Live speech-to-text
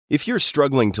If you're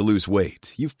struggling to lose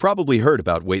weight, you've probably heard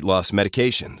about weight loss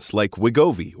medications like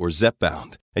Wegovy or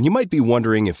Zepbound, and you might be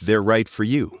wondering if they're right for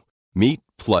you. Meet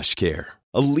PlushCare,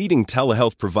 a leading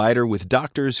telehealth provider with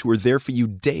doctors who are there for you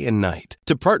day and night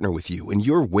to partner with you in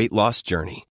your weight loss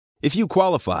journey. If you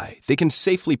qualify, they can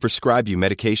safely prescribe you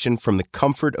medication from the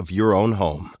comfort of your own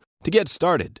home. To get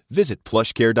started, visit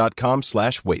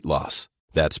plushcare.com/weight-loss.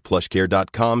 That's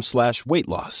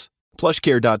plushcare.com/weight-loss.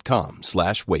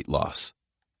 plushcare.com/weight-loss.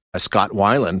 Scott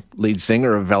Weiland, lead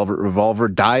singer of Velvet Revolver,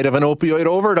 died of an opioid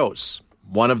overdose.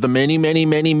 One of the many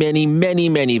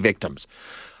victims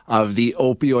of the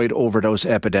opioid overdose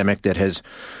epidemic that has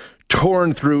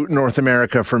torn through North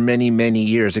America for many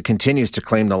years. It continues to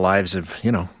claim the lives of,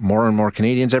 more and more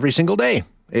Canadians every single day.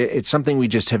 It's something we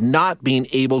just have not been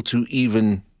able to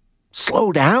even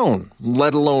slow down,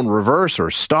 let alone reverse or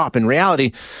stop. In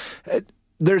reality,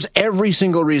 there's every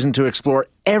single reason to explore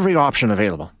every option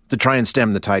available to try and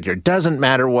stem the tide here. It doesn't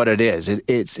matter what it is.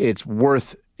 It's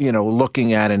worth,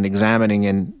 looking at and examining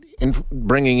and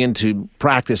bringing into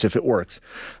practice if it works.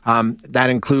 That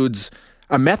includes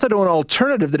a methadone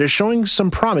alternative that is showing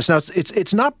some promise. Now,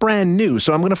 it's not brand new,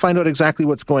 so I'm going to find out exactly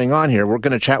what's going on here. We're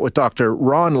going to chat with Dr.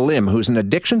 Ron Lim, who's an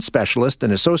addiction specialist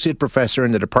and associate professor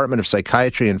in the Department of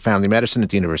Psychiatry and Family Medicine at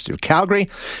the University of Calgary,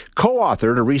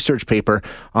 co-authored a research paper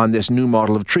on this new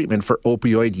model of treatment for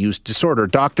opioid use disorder.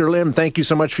 Dr. Lim, thank you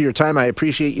so much for your time. I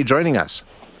appreciate you joining us.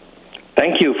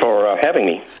 Thank you for having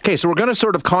me. Okay, so we're going to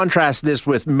sort of contrast this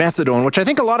with methadone, which I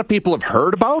think a lot of people have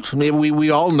heard about. Maybe we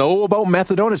all know about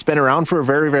methadone. It's been around for a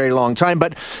very long time.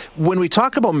 But when we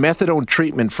talk about methadone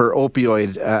treatment for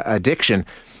opioid addiction,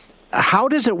 how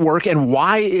does it work and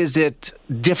why is it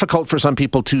difficult for some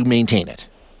people to maintain it?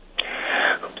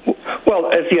 Well,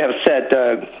 as you have said,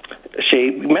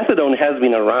 Shay, methadone has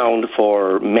been around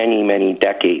for many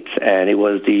decades, and it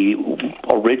was the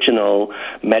original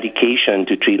medication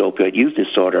to treat opioid use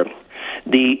disorder.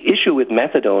 The issue with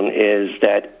methadone is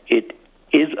that it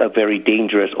is a very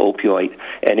dangerous opioid,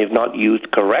 and if not used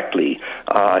correctly,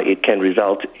 it can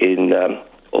result in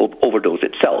overdose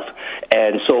itself.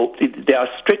 And so there are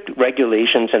strict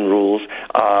regulations and rules,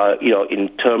 in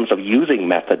terms of using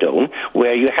methadone,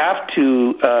 where you have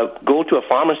to go to a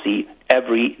pharmacy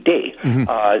every day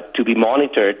to be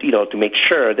monitored, to make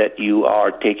sure that you are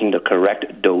taking the correct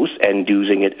dose and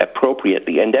using it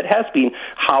appropriately. And that has been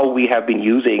how we have been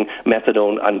using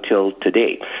methadone until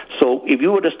today. So if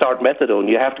you were to start methadone,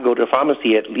 you have to go to a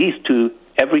pharmacy at least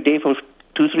every day for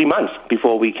 2-3 months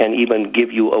before we can even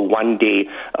give you a one-day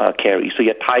carry. So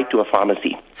you're tied to a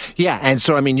pharmacy. Yeah, and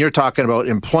so, you're talking about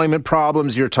employment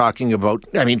problems, you're talking about,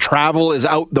 travel is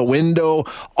out the window,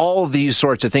 all these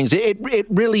sorts of things. It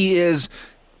really is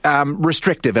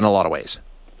restrictive in a lot of ways.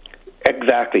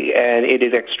 Exactly, and it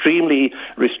is extremely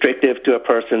restrictive to a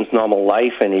person's normal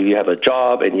life, and if you have a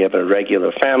job and you have a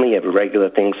regular family, you have regular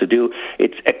things to do,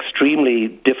 it's extremely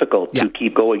difficult to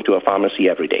keep going to a pharmacy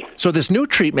every day. So this new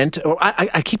treatment,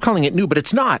 I keep calling it new, but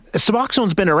it's not.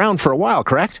 Suboxone's been around for a while,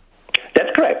 correct? That's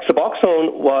correct.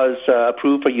 Suboxone was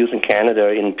approved for use in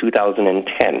Canada in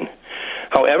 2010.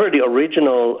 However, the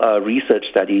original research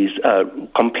studies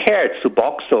compared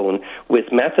Suboxone with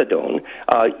methadone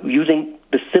using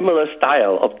the similar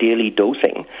style of daily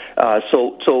dosing.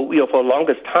 So for the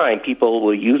longest time, people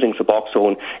were using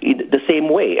Suboxone the same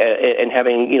way and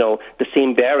having, the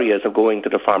same barriers of going to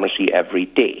the pharmacy every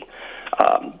day.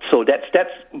 So that's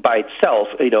by itself,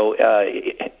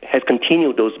 has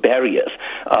continued those barriers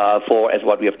as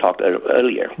what we have talked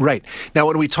earlier. Right. Now,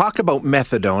 when we talk about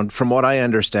methadone, from what I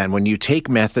understand, when you take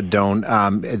methadone,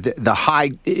 the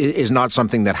high is not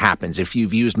something that happens. If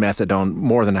you've used methadone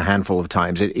more than a handful of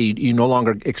times, you no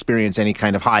longer experience any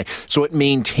kind of high. So it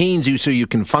maintains you so you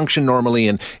can function normally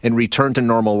and return to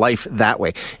normal life that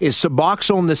way. Is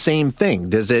Suboxone the same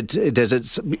thing? Is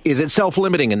it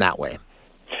self-limiting in that way?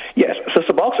 Yes, so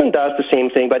Suboxone does the same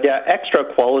thing, but there are extra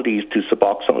qualities to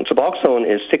Suboxone. Suboxone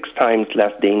is 6 times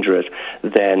less dangerous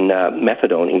than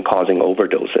methadone in causing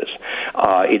overdoses.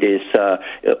 It is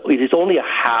only a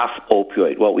half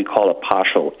opioid, what we call a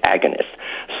partial agonist.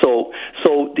 So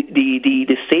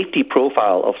the safety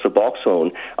profile of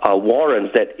Suboxone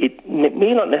warrants that it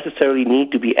may not necessarily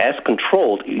need to be as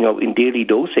controlled, in daily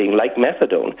dosing like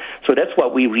methadone. So that's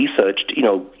what we researched,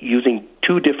 using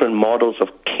 2 different models of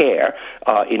care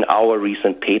in our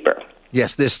recent paper.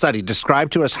 Yes, this study.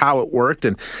 Describe to us how it worked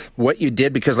and what you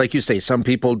did, because like you say, some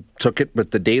people took it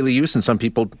with the daily use and some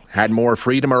people had more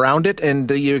freedom around it, and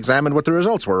you examined what the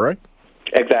results were, right?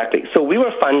 Exactly. So we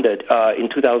were funded in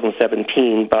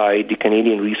 2017 by the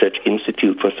Canadian Research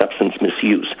Institute for Substance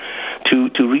Misuse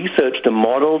to research the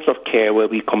models of care where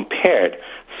we compared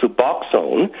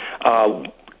Suboxone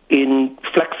in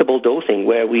flexible dosing,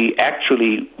 where we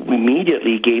actually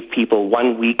immediately gave people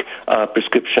 1 week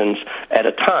prescriptions at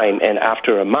a time, and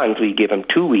after a month we give them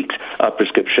 2 weeks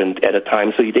prescriptions at a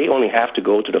time, so they only have to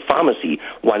go to the pharmacy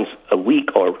once a week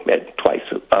or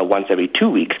once every 2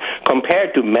 weeks,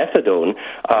 compared to methadone,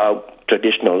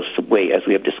 traditional way, as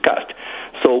we have discussed.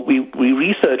 So we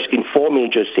researched in 4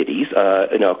 major cities,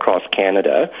 across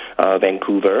Canada,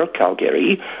 Vancouver,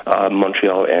 Calgary,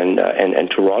 Montreal, and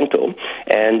Toronto,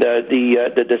 and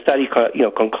the study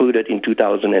concluded in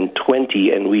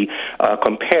 2020, and we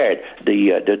compared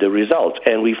the results,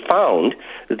 and we found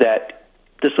that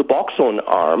the Suboxone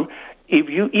arm,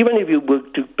 even if you were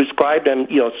to prescribe them,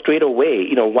 straight away,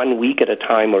 1 week at a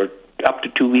time or up to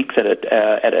 2 weeks at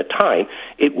a time,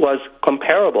 it was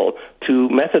comparable to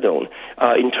methadone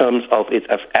in terms of its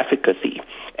efficacy,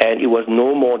 and it was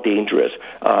no more dangerous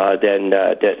than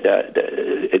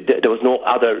there was no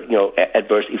other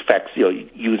adverse effects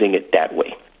using it that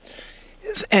way.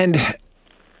 And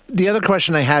the other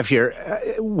question I have here,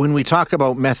 when we talk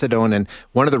about methadone, and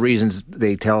one of the reasons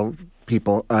they tell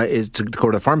people is to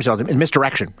go to the pharmacy and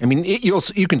misdirection. I mean,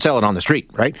 you can sell it on the street,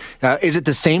 right? Is it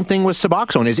the same thing with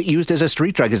Suboxone? Is it used as a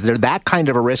street drug? Is there that kind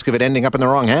of a risk of it ending up in the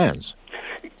wrong hands?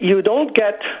 You don't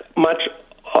get much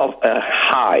of a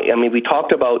high. I mean, we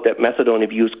talked about that methadone,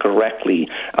 if used correctly,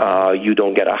 you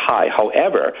don't get a high.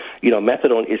 However,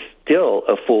 methadone is still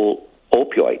a full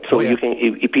opioid. So you can,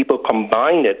 if people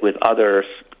combine it with other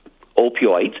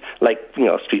opioids, like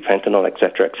street fentanyl, et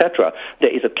cetera, there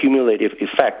is a cumulative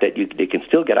effect that they can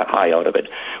still get a high out of it.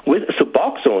 With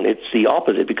Suboxone, it's the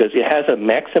opposite, because it has a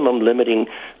maximum limiting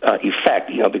effect,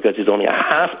 because it's only a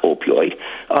half opioid.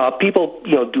 People,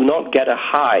 do not get a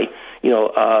high,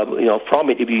 from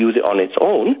it if you use it on its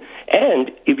own. And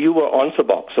if you were on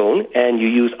Suboxone and you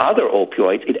use other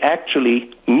opioids, it actually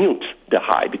mutes the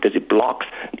high because it blocks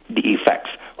the effects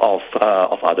of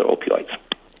other opioids.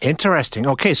 Interesting.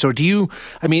 Okay, so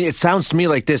it sounds to me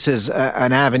like this is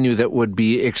an avenue that would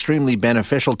be extremely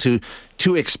beneficial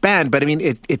to expand, but I mean,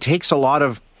 it takes a lot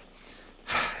of,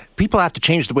 people have to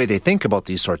change the way they think about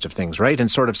these sorts of things, right?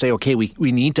 And sort of say, okay,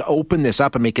 we need to open this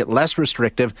up and make it less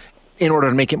restrictive in order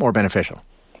to make it more beneficial.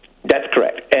 That's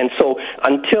correct. And so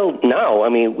until now,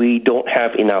 we don't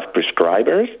have enough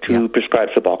prescribers to prescribe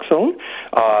Suboxone.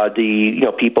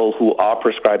 The people who are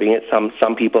prescribing it,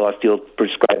 some people are still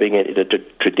prescribing it in a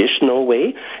traditional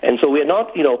way, and so we're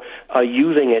not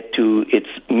using it to its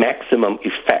maximum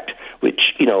effect, which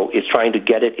is trying to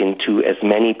get it into as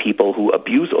many people who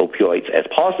abuse opioids as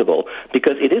possible,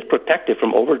 because it is protective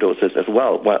from overdoses as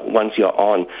well once you're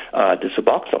on the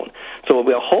Suboxone. So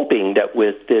we're hoping that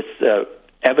with this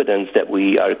evidence that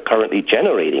we are currently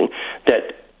generating,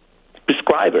 that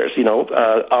prescribers,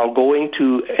 are going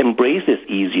to embrace this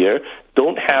easier,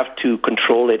 don't have to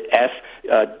control it as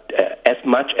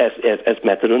much as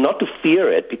methadone, not to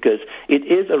fear it, because it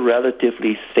is a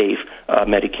relatively safe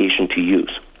medication to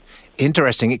use.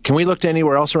 Interesting. Can we look to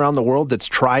anywhere else around the world that's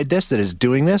tried this, that is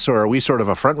doing this, or are we sort of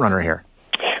a front runner here?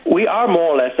 We are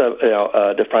more or less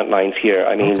the front lines here.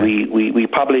 Okay. We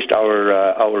published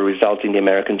our results in the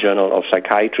American Journal of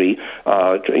Psychiatry,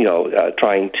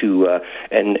 trying to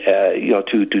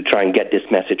try and get this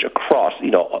message across,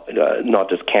 not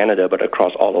just Canada, but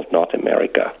across all of North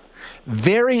America.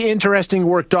 Very interesting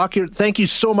work, Doc. Thank you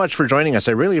so much for joining us.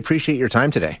 I really appreciate your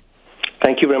time today.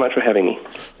 Thank you very much for having me.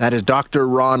 That is Dr.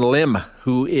 Ron Lim,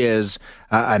 who is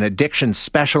an addiction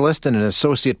specialist and an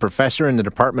associate professor in the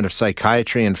Department of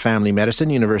Psychiatry and Family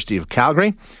Medicine, University of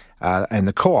Calgary, and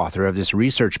the co-author of this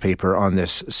research paper on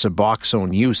this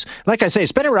Suboxone use. Like I say,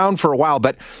 it's been around for a while,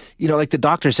 but, like the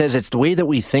doctor says, it's the way that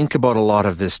we think about a lot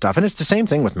of this stuff. And it's the same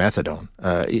thing with methadone.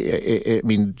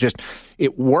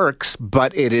 It works,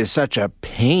 but it is such a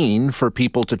pain for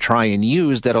people to try and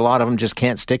use that a lot of them just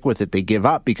can't stick with it. They give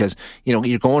up because,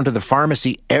 you're going to the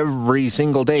pharmacy every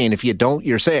single day, and if you don't,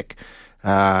 you're sick.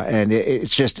 And it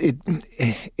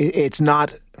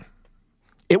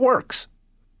works.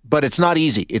 But it's not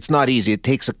easy. It's not easy. It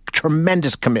takes a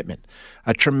tremendous commitment.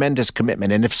 And if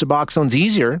Suboxone's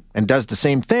easier and does the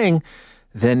same thing,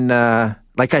 then,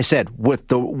 like I said, with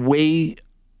the way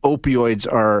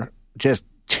opioids are just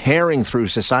tearing through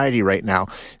society right now,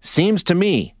 seems to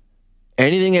me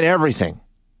anything and everything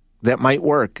that might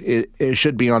work, it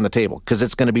should be on the table, because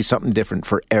it's going to be something different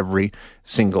for every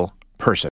single person.